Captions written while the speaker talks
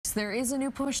sports. There is a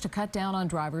new push to cut down on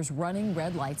drivers running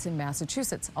red lights in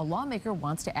Massachusetts. A lawmaker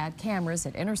wants to add cameras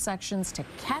at intersections to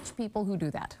catch people who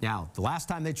do that. Now, the last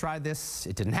time they tried this,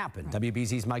 it didn't happen.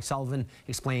 WBZ's Mike Sullivan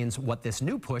explains what this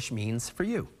new push means for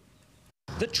you.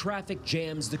 The traffic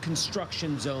jams, the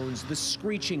construction zones, the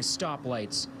screeching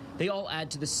stoplights, they all add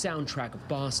to the soundtrack of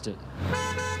Boston.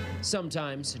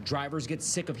 Sometimes drivers get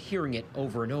sick of hearing it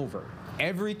over and over.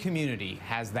 Every community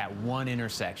has that one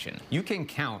intersection. You can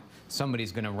count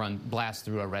somebody's going to blast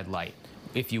through a red light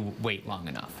if you wait long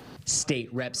enough. State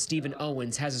Rep Stephen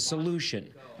Owens has a solution,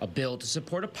 a bill to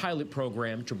support a pilot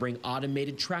program to bring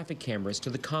automated traffic cameras to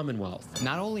the Commonwealth.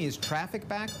 Not only is traffic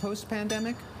back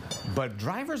post-pandemic, but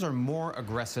drivers are more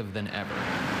aggressive than ever.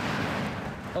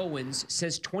 Owens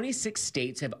says 26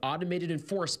 states have automated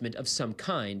enforcement of some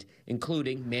kind,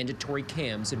 including mandatory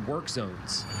cams in work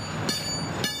zones.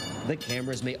 The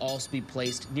cameras may also be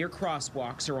placed near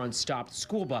crosswalks or on stopped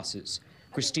school buses.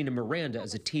 Christina Miranda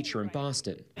is a teacher in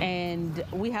Boston. And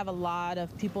we have a lot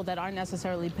of people that aren't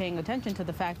necessarily paying attention to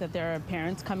the fact that there are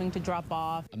parents coming to drop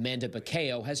off. Amanda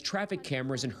Bacao has traffic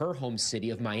cameras in her home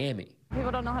city of Miami.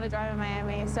 People don't know how to drive in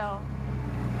Miami, so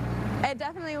it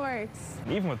definitely works.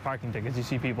 Even with parking tickets, you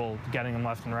see people getting them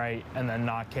left and right and then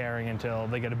not caring until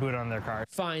they get a boot on their car.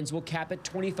 Fines will cap at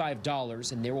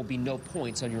 $25 and there will be no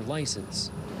points on your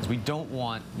license. We don't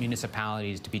want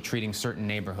municipalities to be treating certain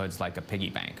neighborhoods like a piggy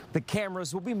bank. The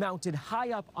cameras will be mounted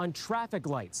high up on traffic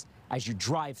lights. As you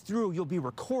drive through, you'll be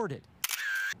recorded.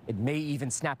 It may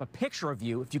even snap a picture of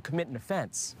you if you commit an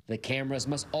offense. The cameras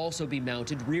must also be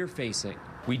mounted rear-facing.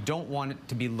 We don't want it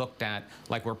to be looked at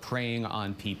like we're preying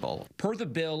on people. Per the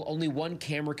bill, only one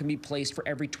camera can be placed for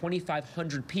every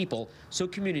 2,500 people, so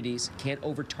communities can't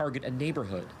over-target a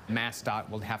neighborhood. MassDOT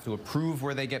will have to approve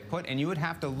where they get put, and you would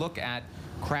have to look at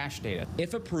crash data.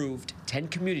 If approved, 10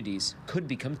 communities could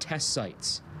become test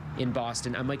sites. In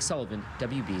Boston, I'm Mike Sullivan,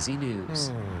 WBZ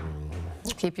News.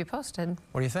 We'll keep you posted.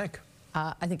 What do you think?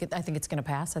 I think it's going to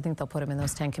pass. I think they'll put them in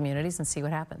those 10 communities and see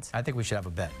what happens. I think we should have a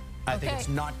bet. I think Okay. it's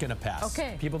not going to pass.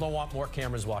 Okay. People don't want more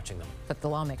cameras watching them. But the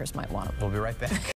lawmakers might want them. We'll be right back.